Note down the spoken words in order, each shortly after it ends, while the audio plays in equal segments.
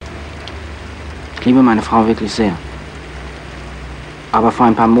Ich liebe meine Frau wirklich sehr. Aber vor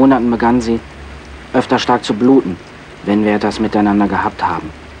ein paar Monaten begann sie öfter stark zu bluten, wenn wir etwas miteinander gehabt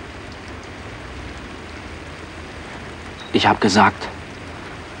haben. Ich habe gesagt,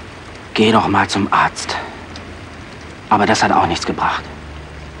 geh doch mal zum Arzt. Aber das hat auch nichts gebracht.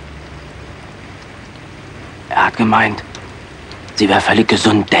 Er hat gemeint, sie wäre völlig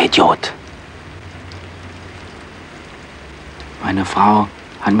gesund, der Idiot. Meine Frau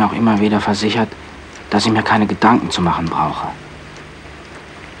hat mir auch immer wieder versichert, dass ich mir keine Gedanken zu machen brauche.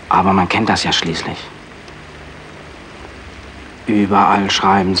 Aber man kennt das ja schließlich. Überall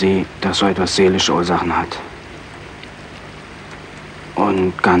schreiben sie, dass so etwas seelische Ursachen hat.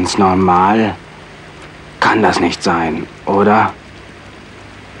 Und ganz normal kann das nicht sein, oder?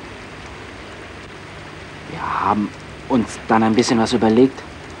 Wir haben uns dann ein bisschen was überlegt,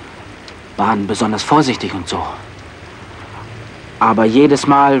 waren besonders vorsichtig und so. Aber jedes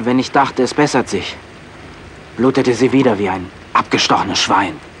Mal, wenn ich dachte, es bessert sich, blutete sie wieder wie ein abgestochenes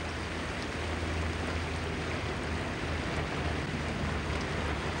Schwein.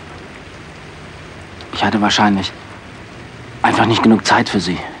 Ich hatte wahrscheinlich einfach nicht genug Zeit für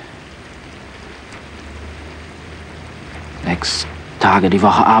sie. 6 Tage die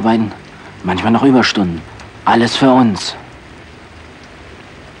Woche arbeiten, manchmal noch Überstunden. Alles für uns.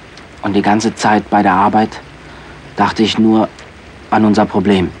 Und die ganze Zeit bei der Arbeit dachte ich nur an unser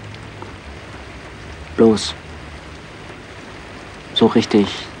Problem. Bloß so richtig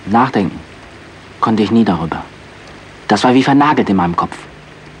nachdenken konnte ich nie darüber. Das war wie vernagelt in meinem Kopf.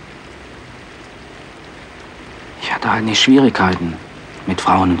 Ich hatte halt nicht Schwierigkeiten mit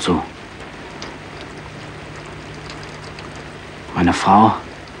Frauen und so. Meine Frau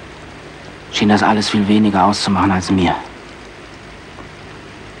schien das alles viel weniger auszumachen als mir.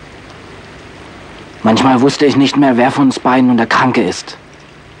 Manchmal wusste ich nicht mehr, wer von uns beiden nun der Kranke ist.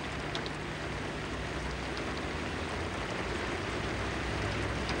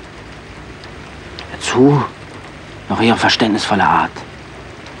 Dazu noch ihre verständnisvolle Art.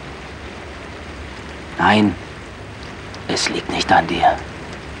 Nein, es liegt nicht an dir.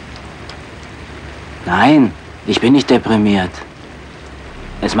 Nein, ich bin nicht deprimiert.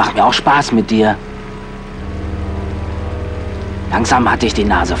 Es macht mir auch Spaß mit dir. Langsam hatte ich die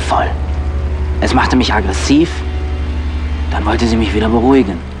Nase voll. Es machte mich aggressiv, dann wollte sie mich wieder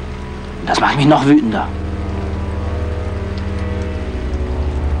beruhigen. Und das macht mich noch wütender.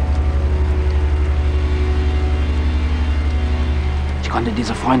 Ich konnte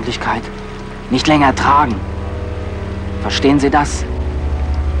diese Freundlichkeit nicht länger ertragen. Verstehen Sie das?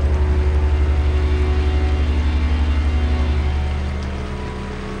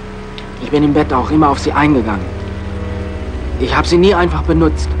 Ich bin im Bett auch immer auf sie eingegangen. Ich habe sie nie einfach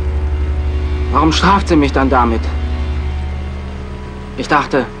benutzt. Warum straft sie mich dann damit? Ich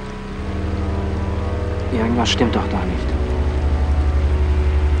dachte, irgendwas stimmt doch da nicht.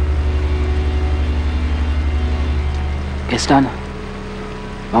 Gestern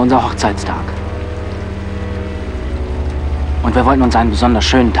war unser Hochzeitstag. Und wir wollten uns einen besonders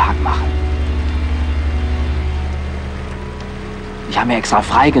schönen Tag machen. Ich habe mir extra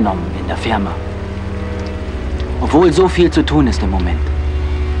freigenommen in der Firma. Obwohl so viel zu tun ist im Moment.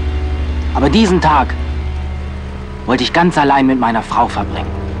 Aber diesen Tag wollte ich ganz allein mit meiner Frau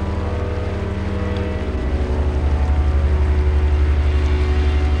verbringen.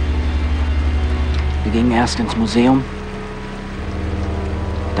 Wir gingen erst ins Museum,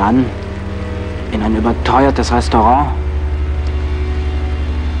 dann in ein überteuertes Restaurant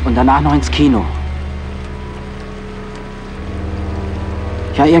und danach noch ins Kino.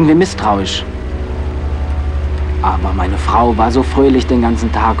 Ich war irgendwie misstrauisch. Aber meine Frau war so fröhlich den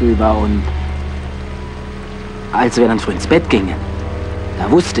ganzen Tag über und als wir dann früh ins Bett gingen,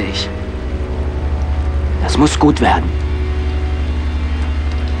 da wusste ich, das muss gut werden.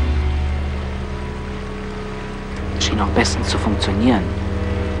 Es schien auch bestens zu funktionieren.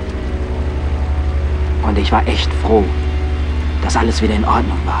 Und ich war echt froh, dass alles wieder in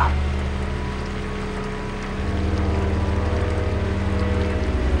Ordnung war.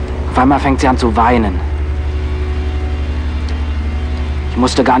 Auf einmal fängt sie an zu weinen. Ich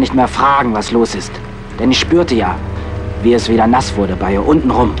musste gar nicht mehr fragen, was los ist. Denn ich spürte ja, wie es wieder nass wurde bei ihr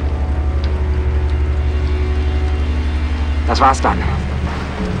untenrum. Das war's dann.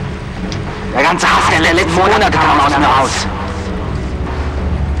 Der ganze Hass der letzten Monate kam aus mir raus.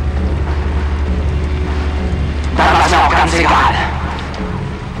 Dann war es mir auch ganz egal.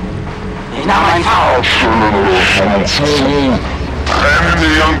 Ich nahm meinen Frau. Trennen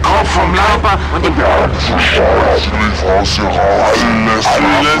dir ihren Kopf vom Leib und die aus ihr raus.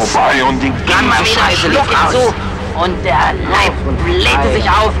 Alles vorbei und die ganze Scheiße lief raus. Und der Leib blähte sich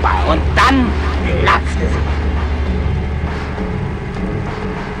auf. Und dann platzte sie.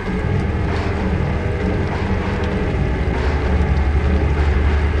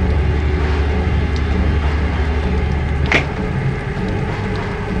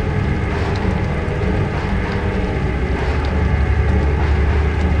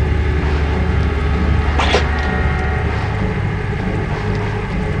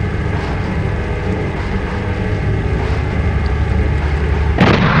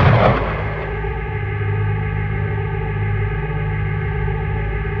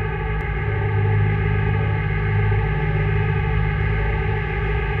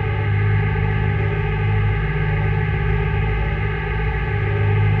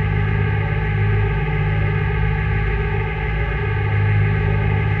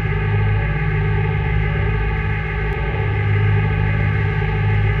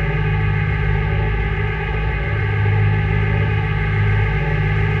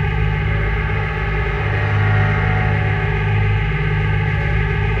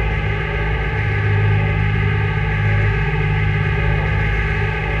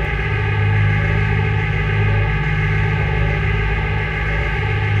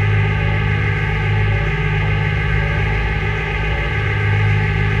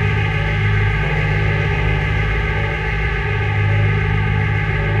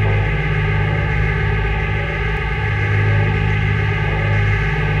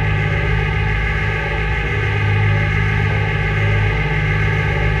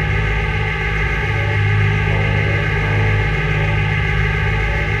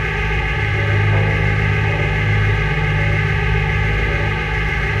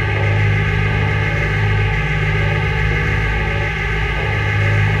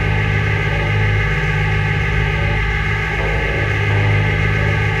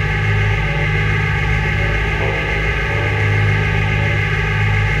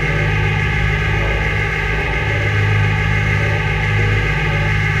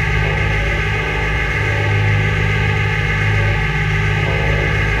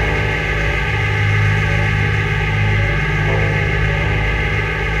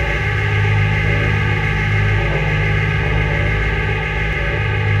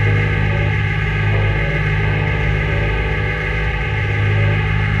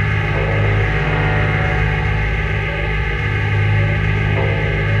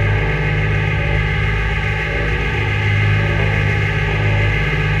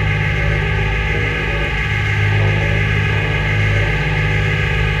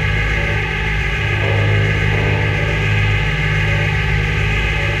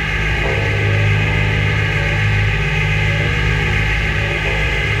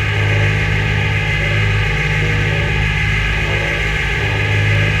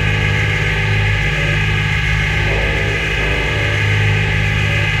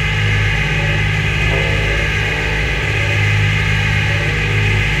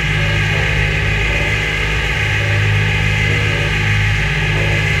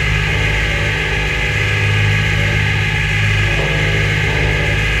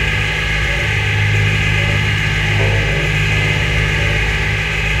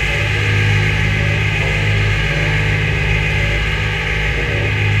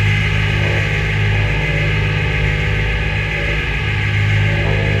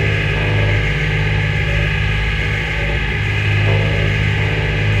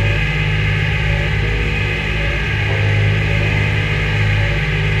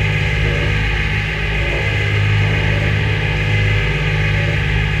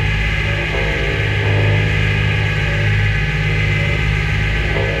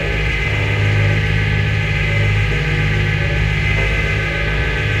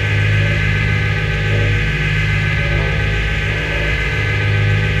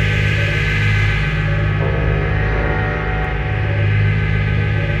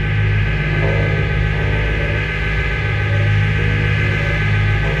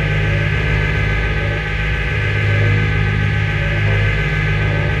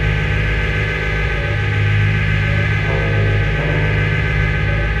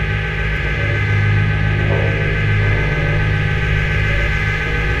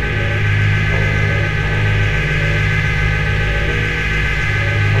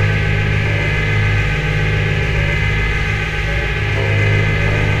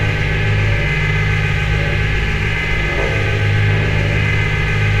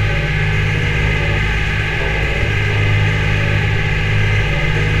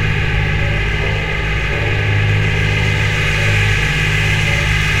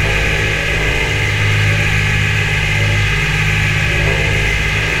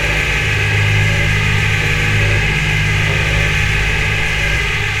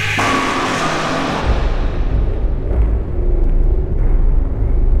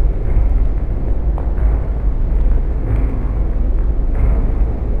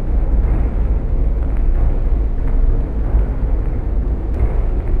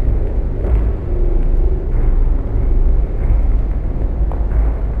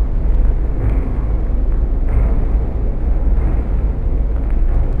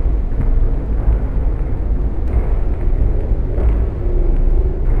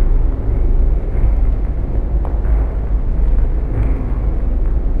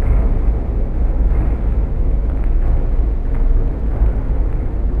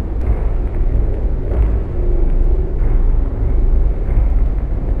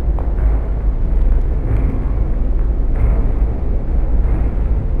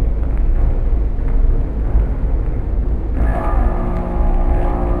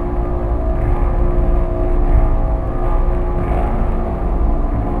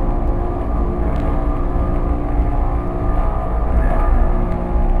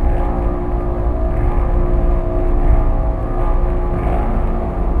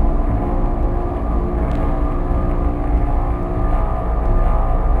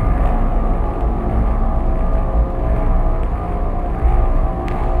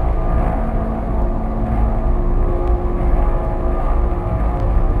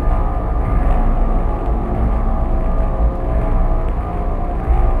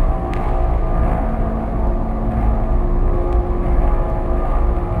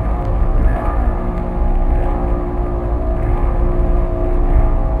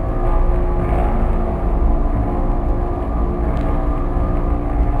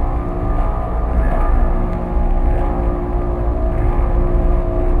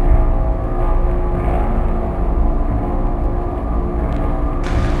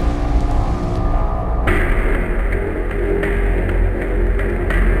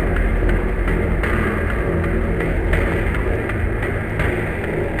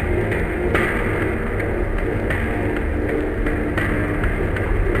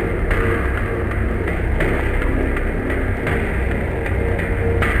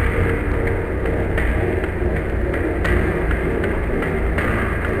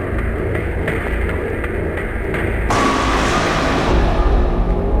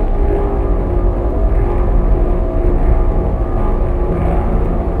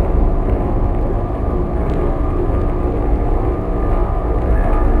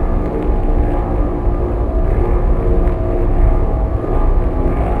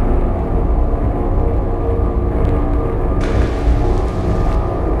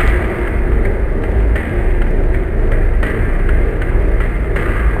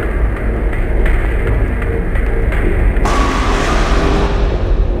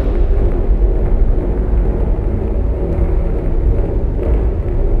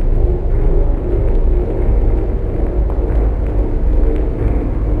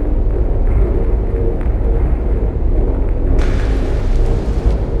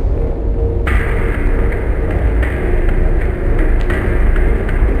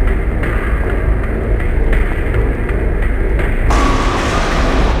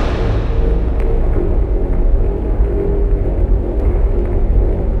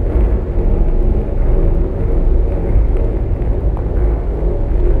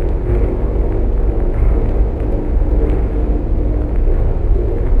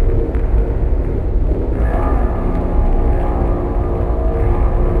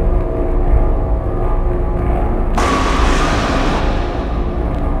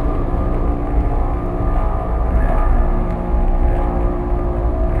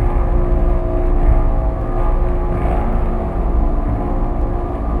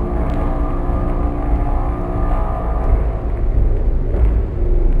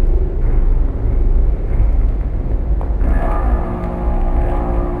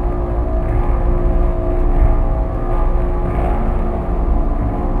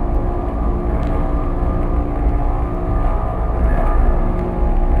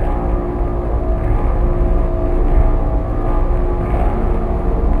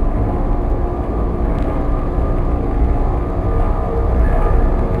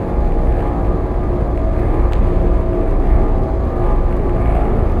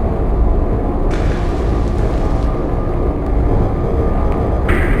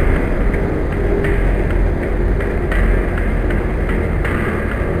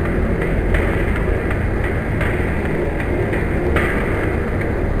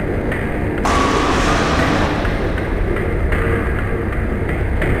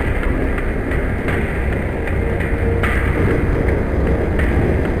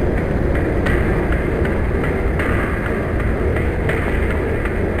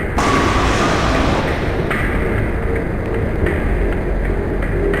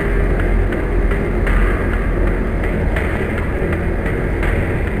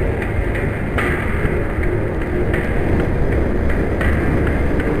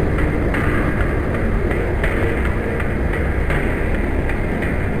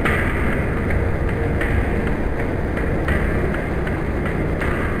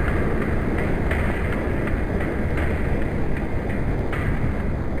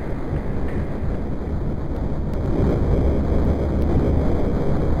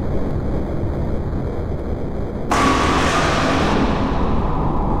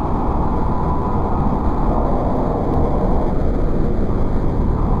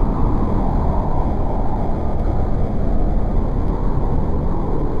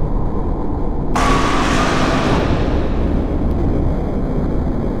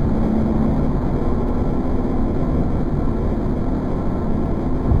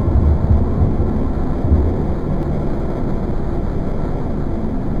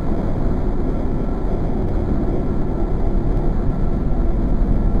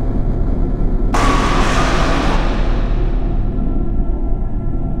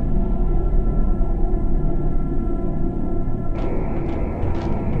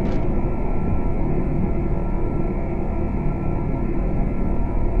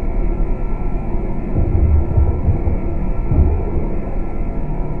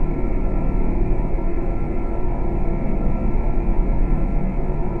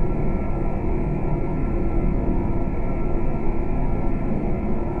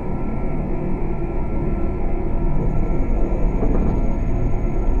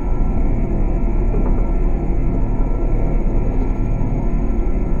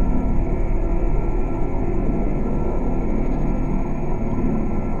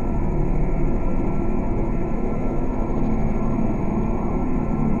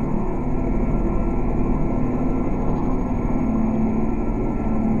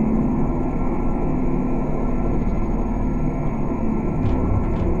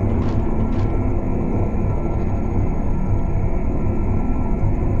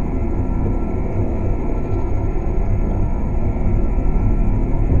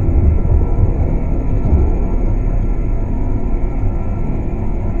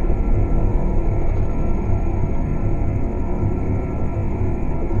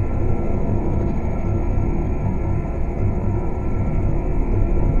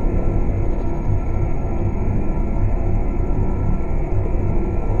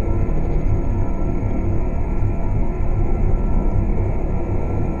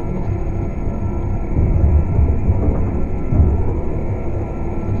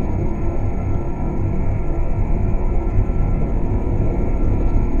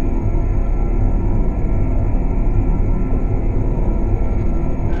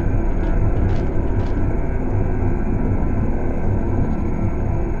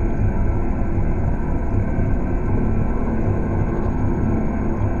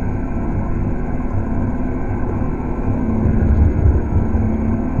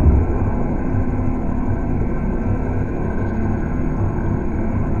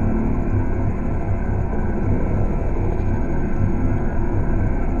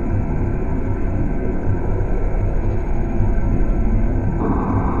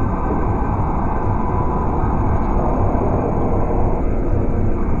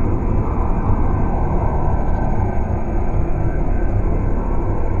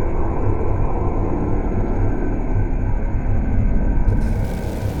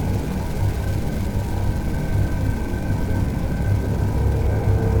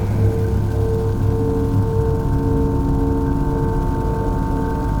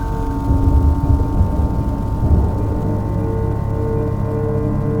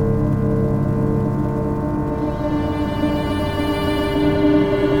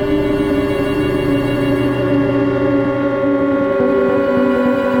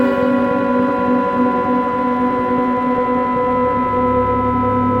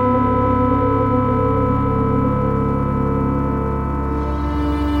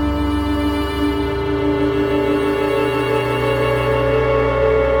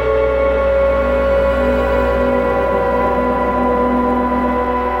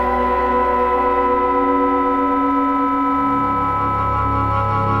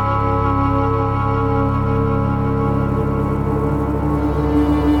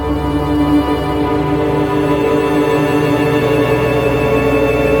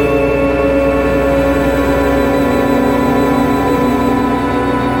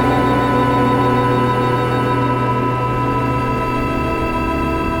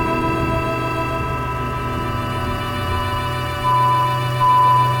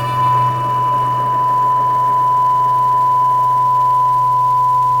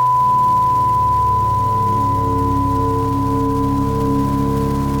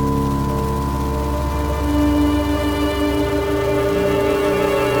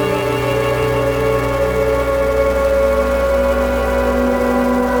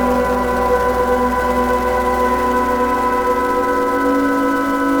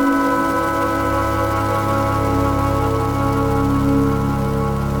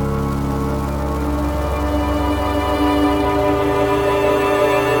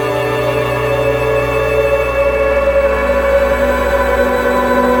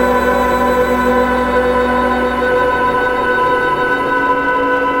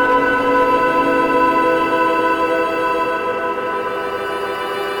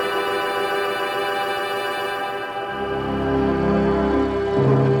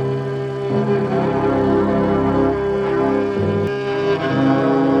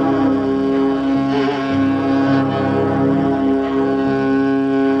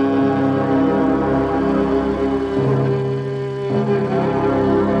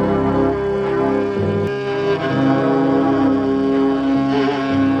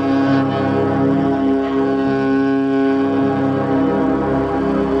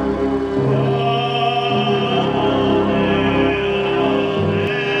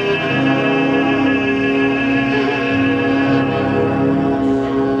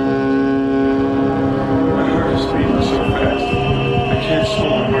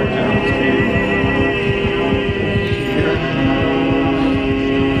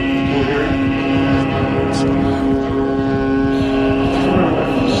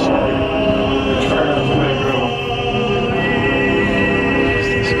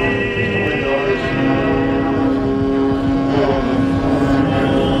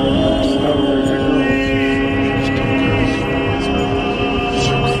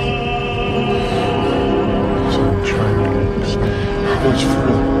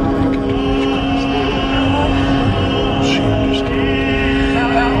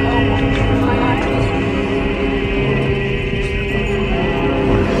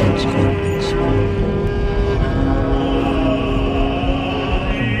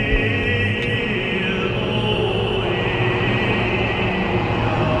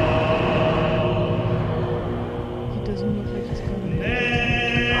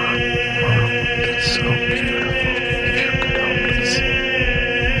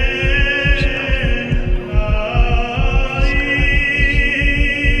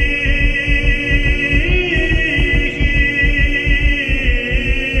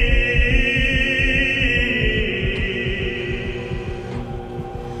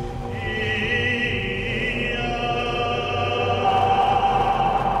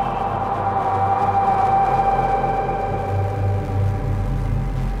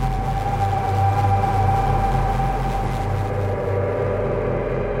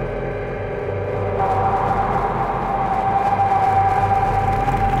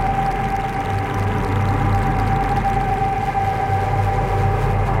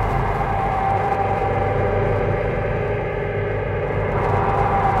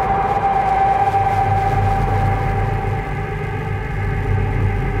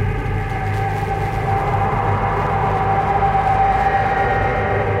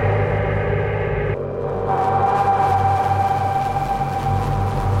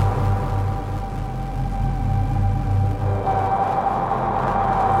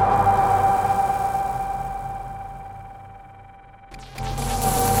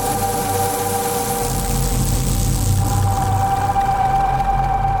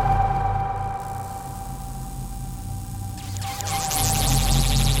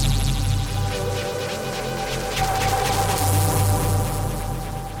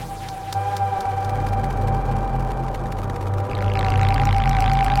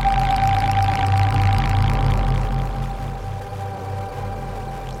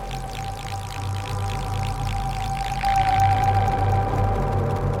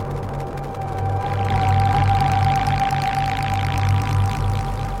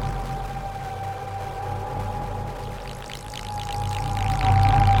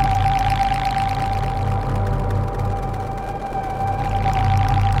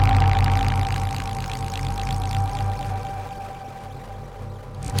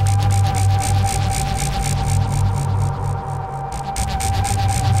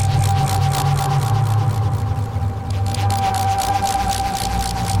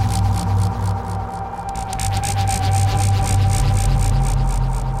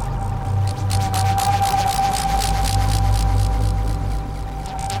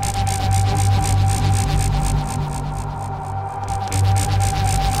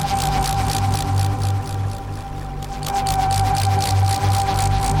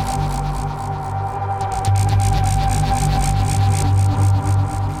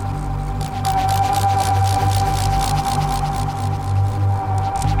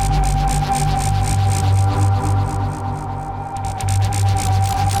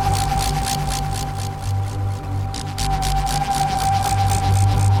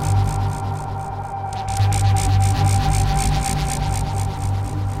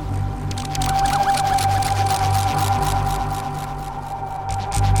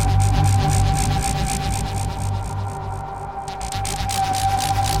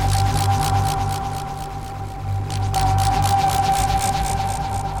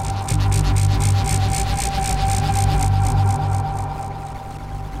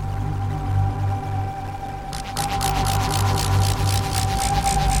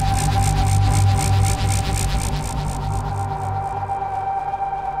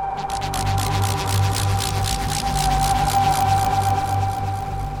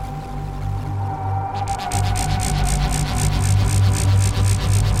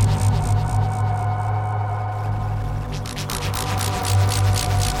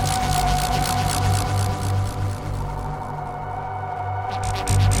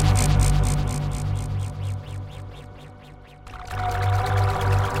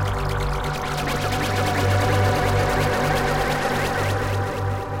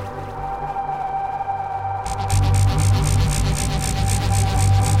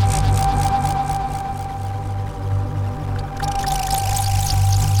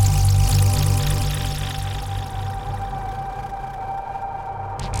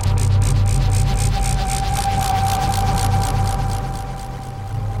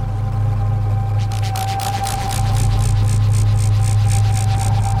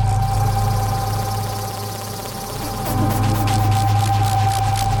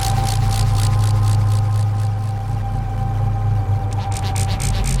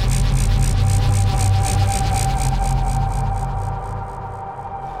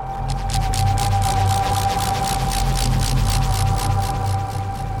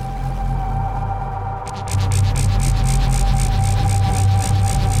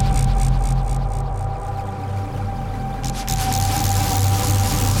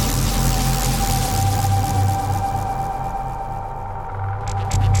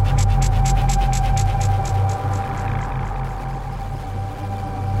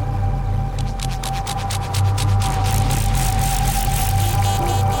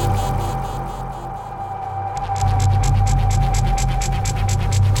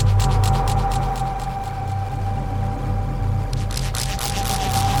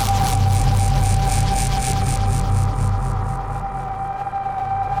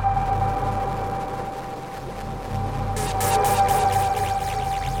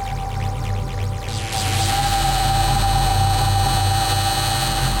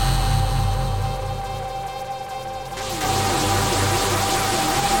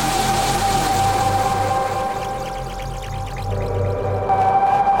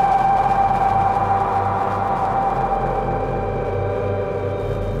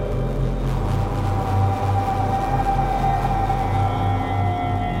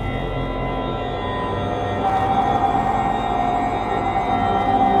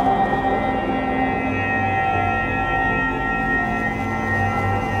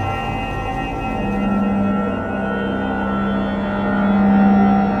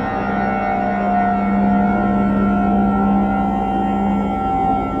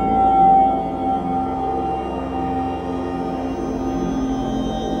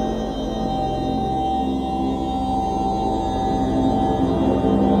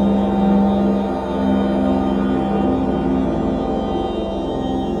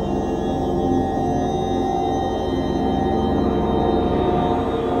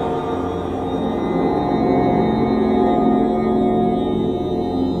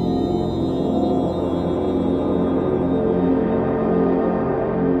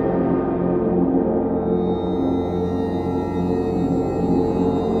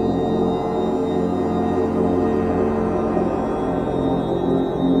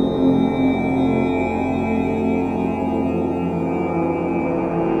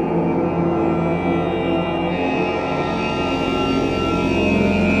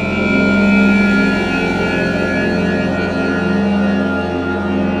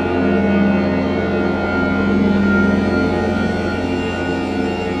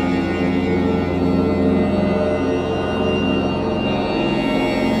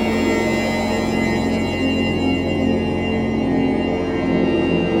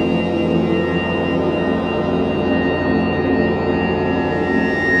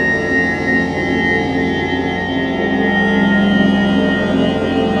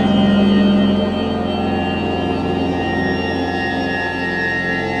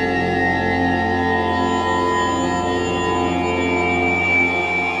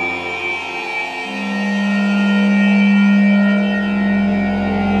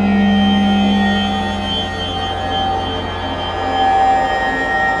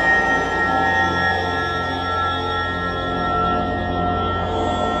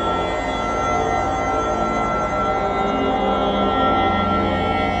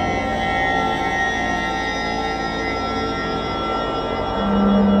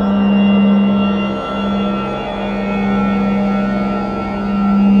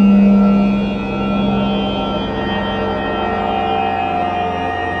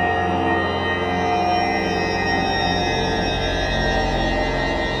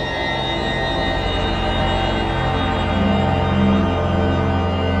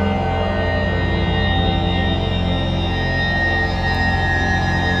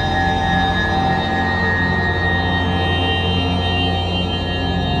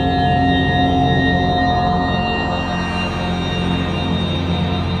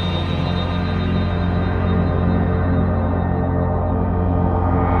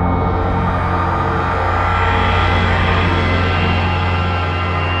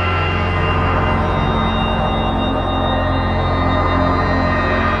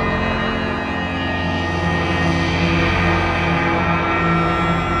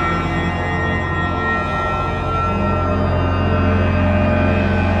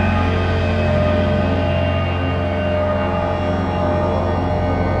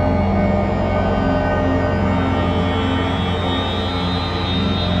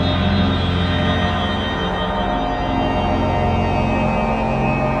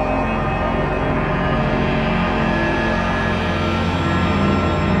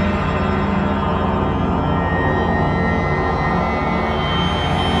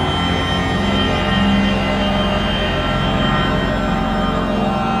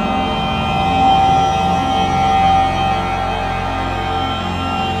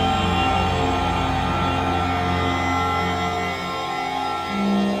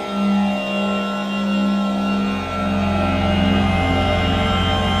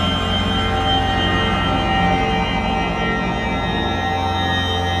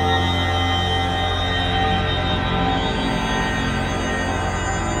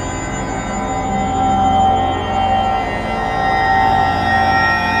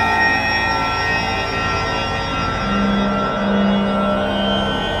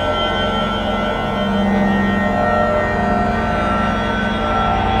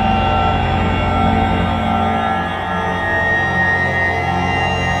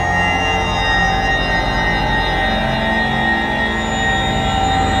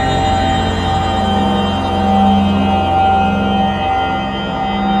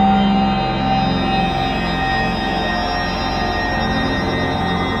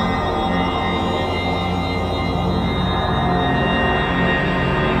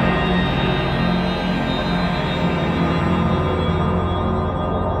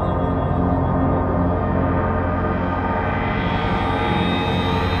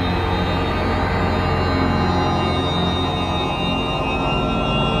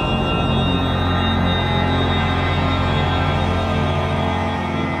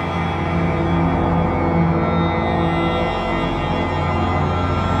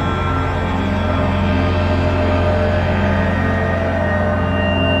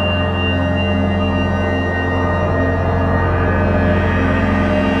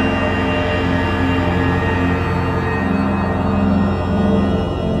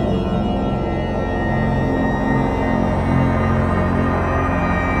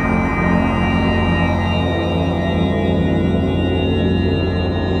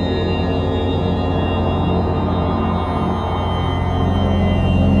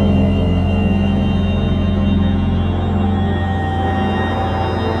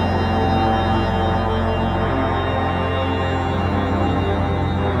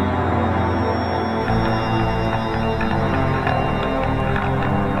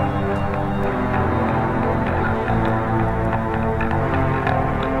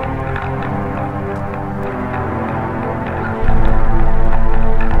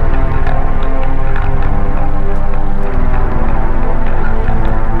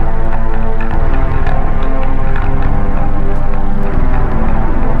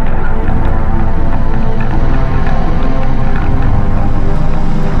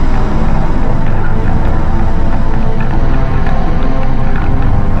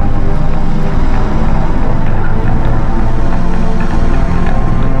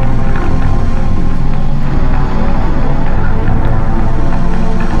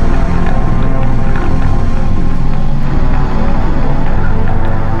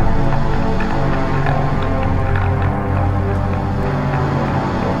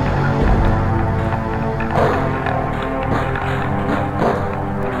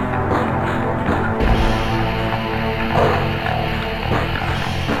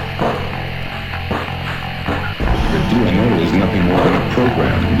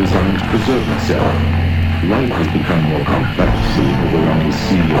 preserve itself. Life has become more complex in the overwhelming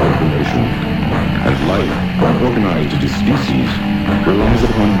sea of information. And life, when organized into species, relies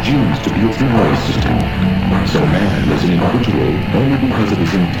upon genes to be its memory system. So man is an individual only because of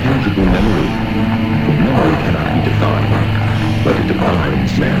his intangible memory. For memory cannot be defined, but it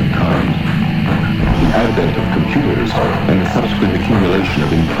defines mankind. The advent of computers and the subsequent accumulation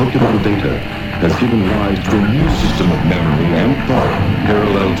of incalculable data has given rise to a new system of memory and thought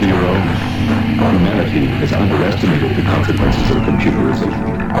parallel to your own. Humanity has underestimated the consequences of computerization.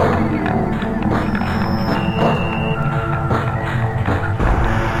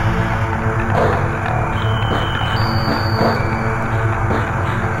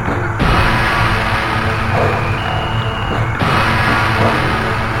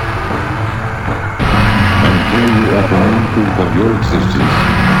 Proof of your existence.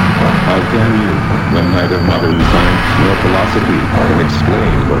 How can you, when neither modern science nor philosophy can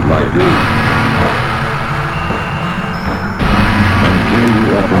explain what life is? And can you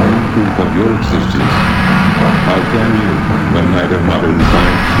offer me proof of your existence? How can you, when neither modern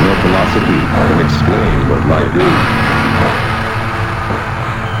science nor philosophy can explain what life is?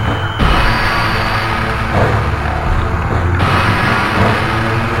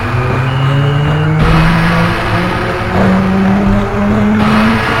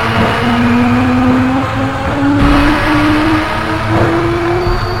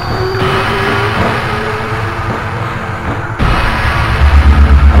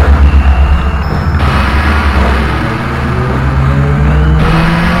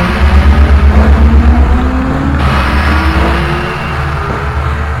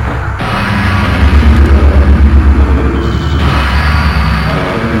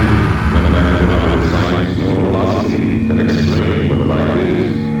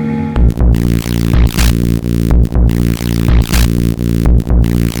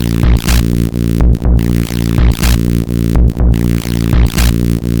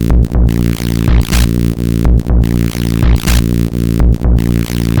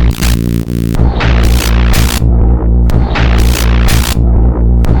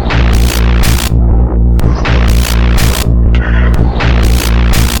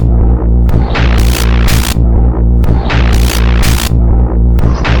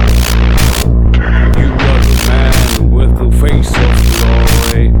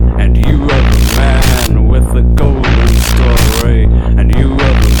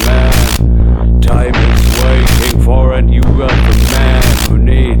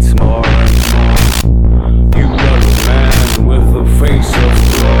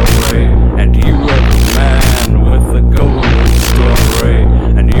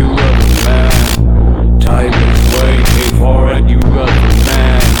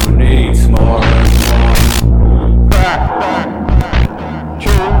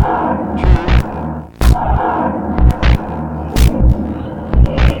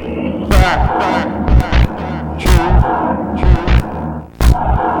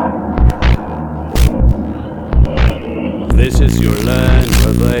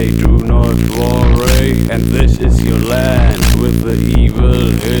 And this is your land with the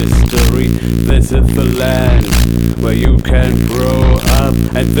evil history. This is the land where you can grow up.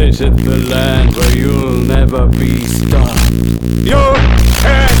 And this is the land where you'll never be stopped. You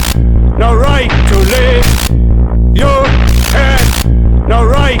have no right to live. You have no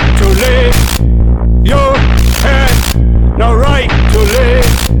right to live. You have no right to live.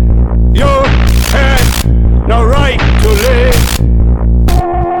 You have no right to live.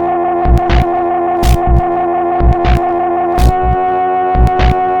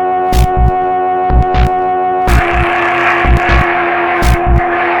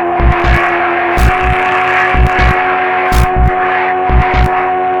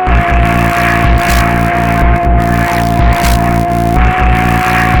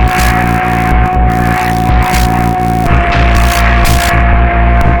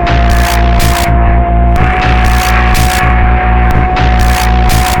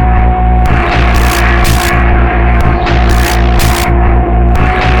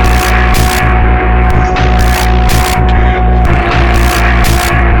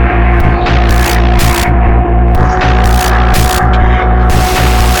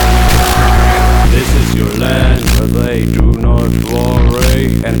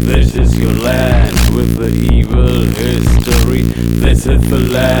 And this is your land with the evil history. This is the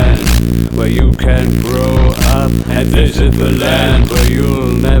land where you can grow up. And this is the land where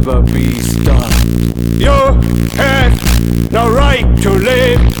you'll never be stopped. You have no right to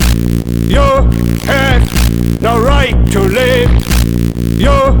live. You have no right to live.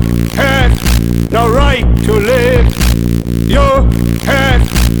 You have no right to live. You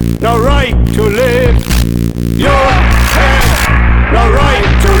have no right.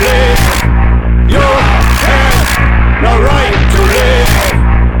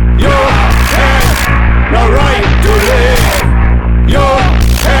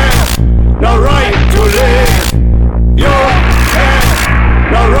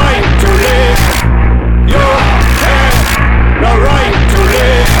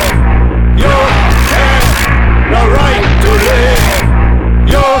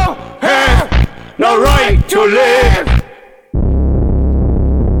 to live.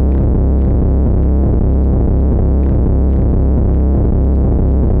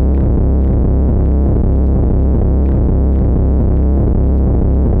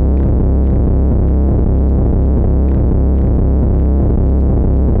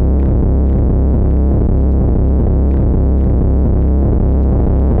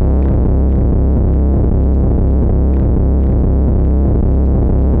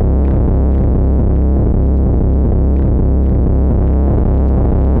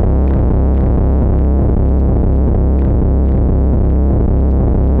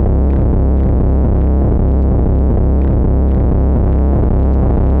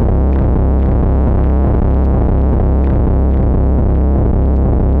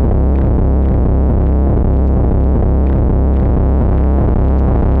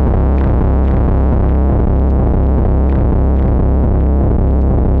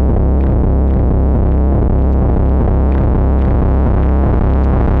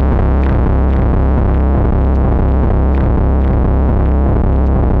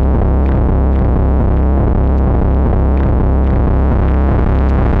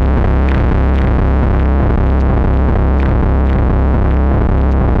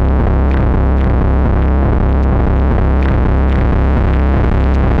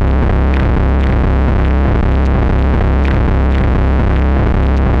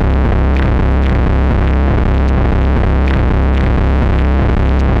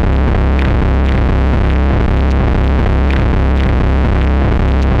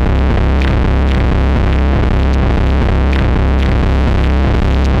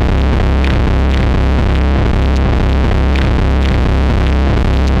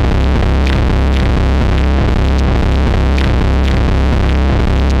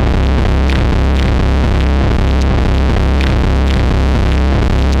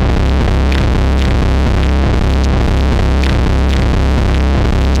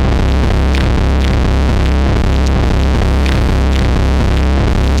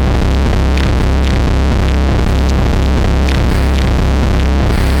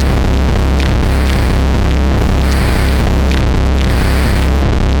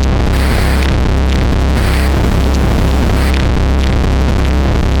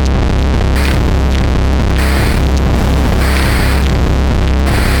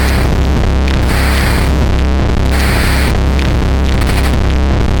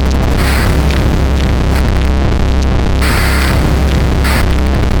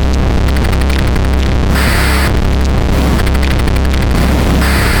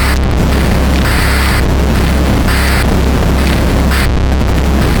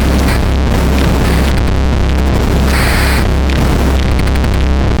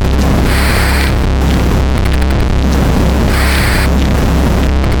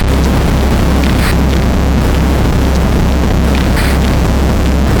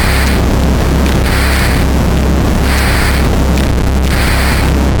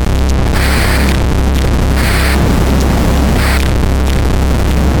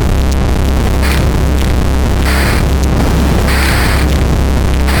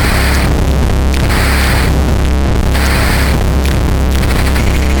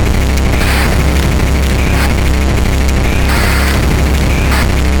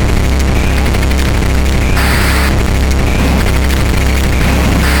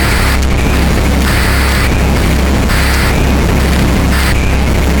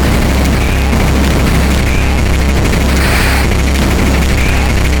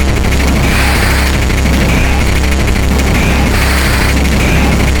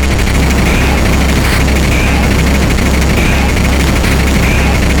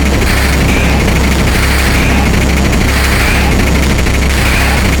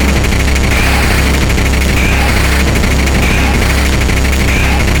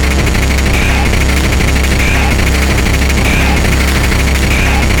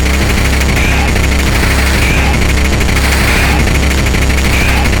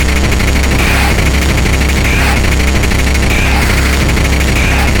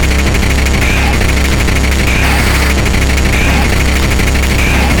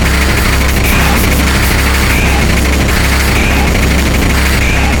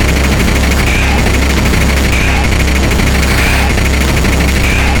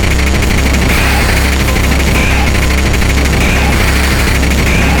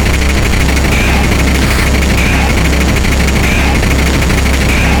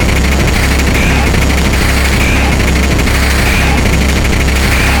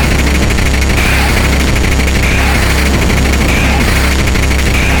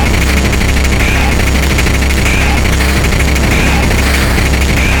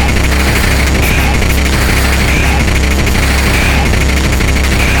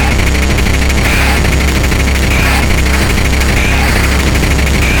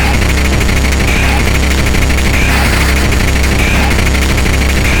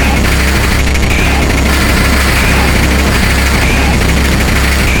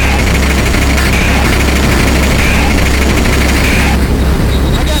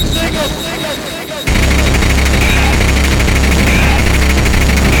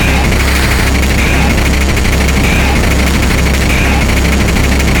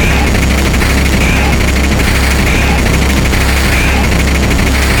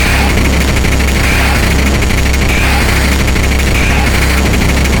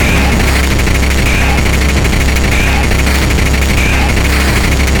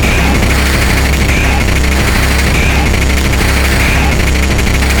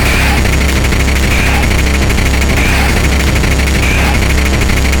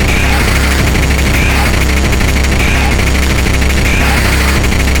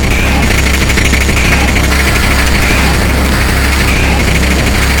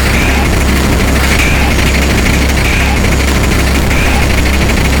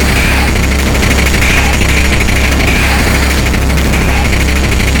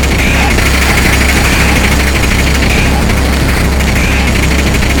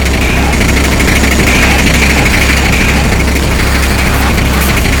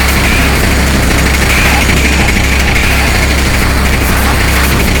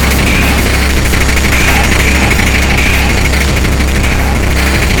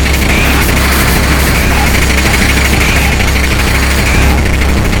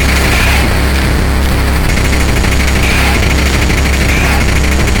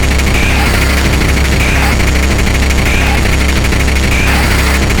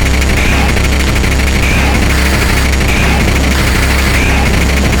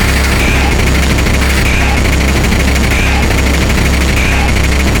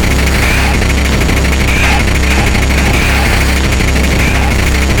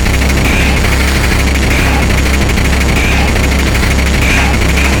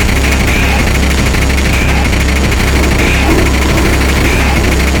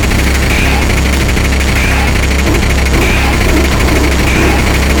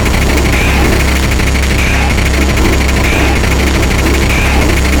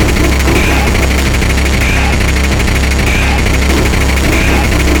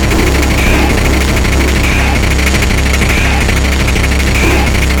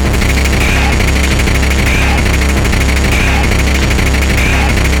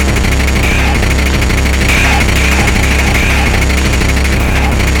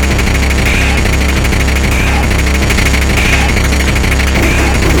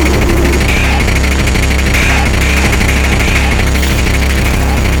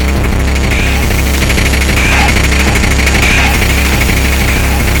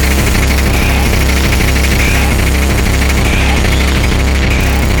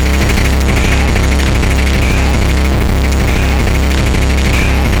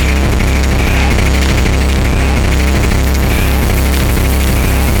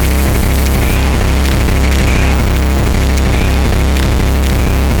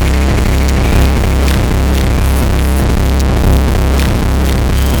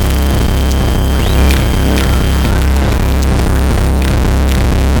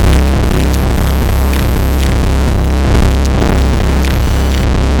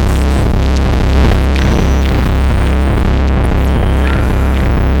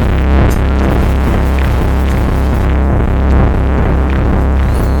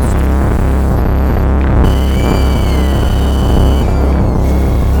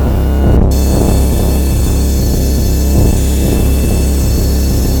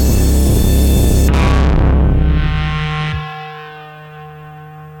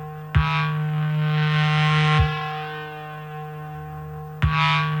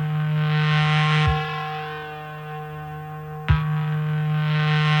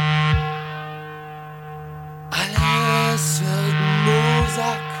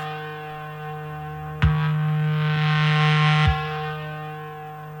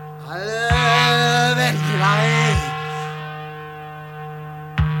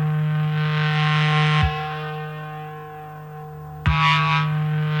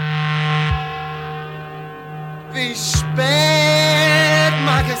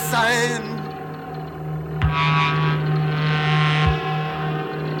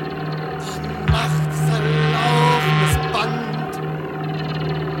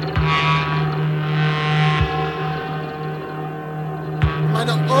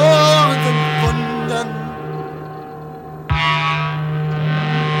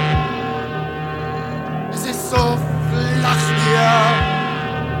 so flach hier.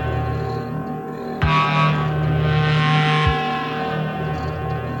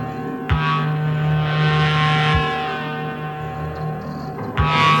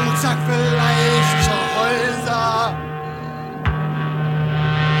 Sag vielleicht zur Häuser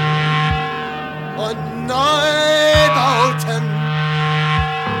und Neubauten.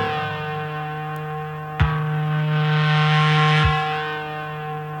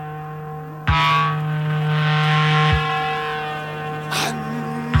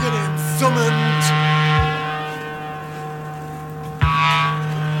 Angenehm summend.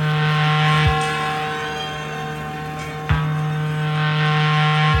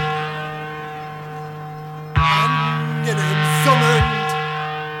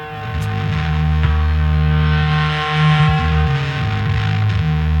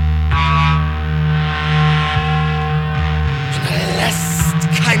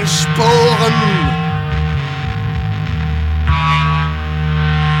 Sporen.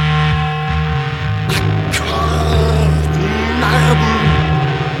 Akkordnarben.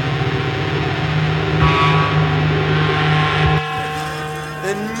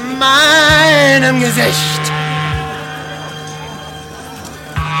 In meinem Gesicht.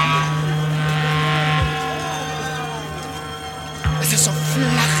 Es ist so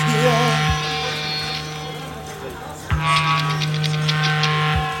flach hier.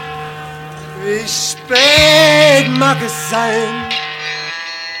 Wie spät mag es sein?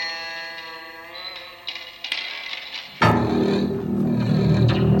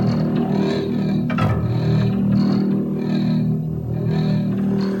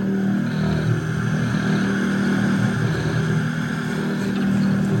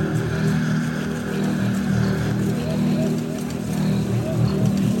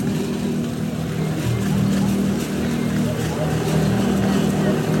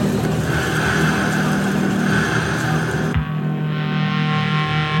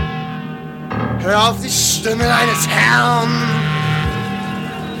 Hör auf die Stimme eines Herrn.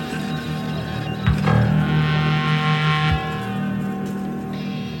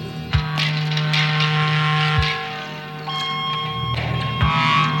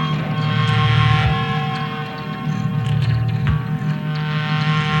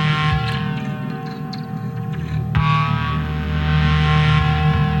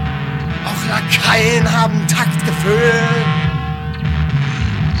 Auch Lakaien haben Taktgefühl.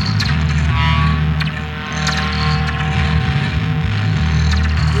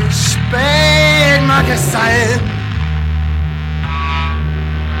 Spät mag es sein.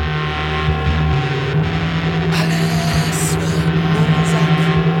 Alles wird mühsam.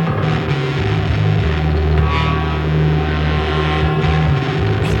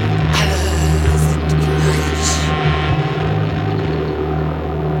 Und alle sind gleich.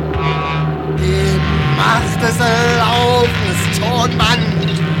 Die Macht des Laufens Tonband.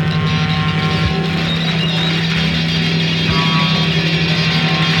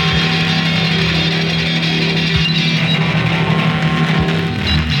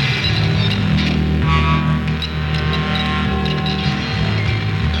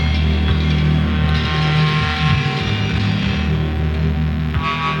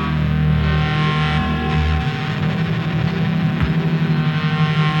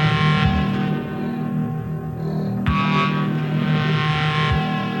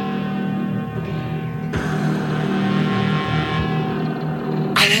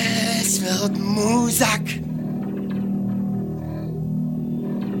 Wird Musak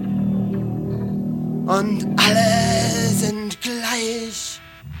und alle sind gleich.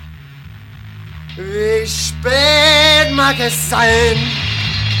 Wie spät mag es sein?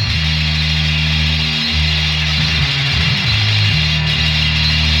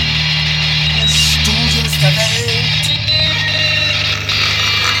 Das Studium der Welt.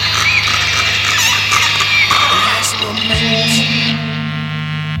 Im ersten Moment.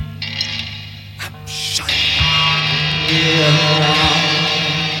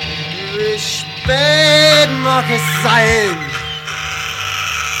 Wie spät mag es sein?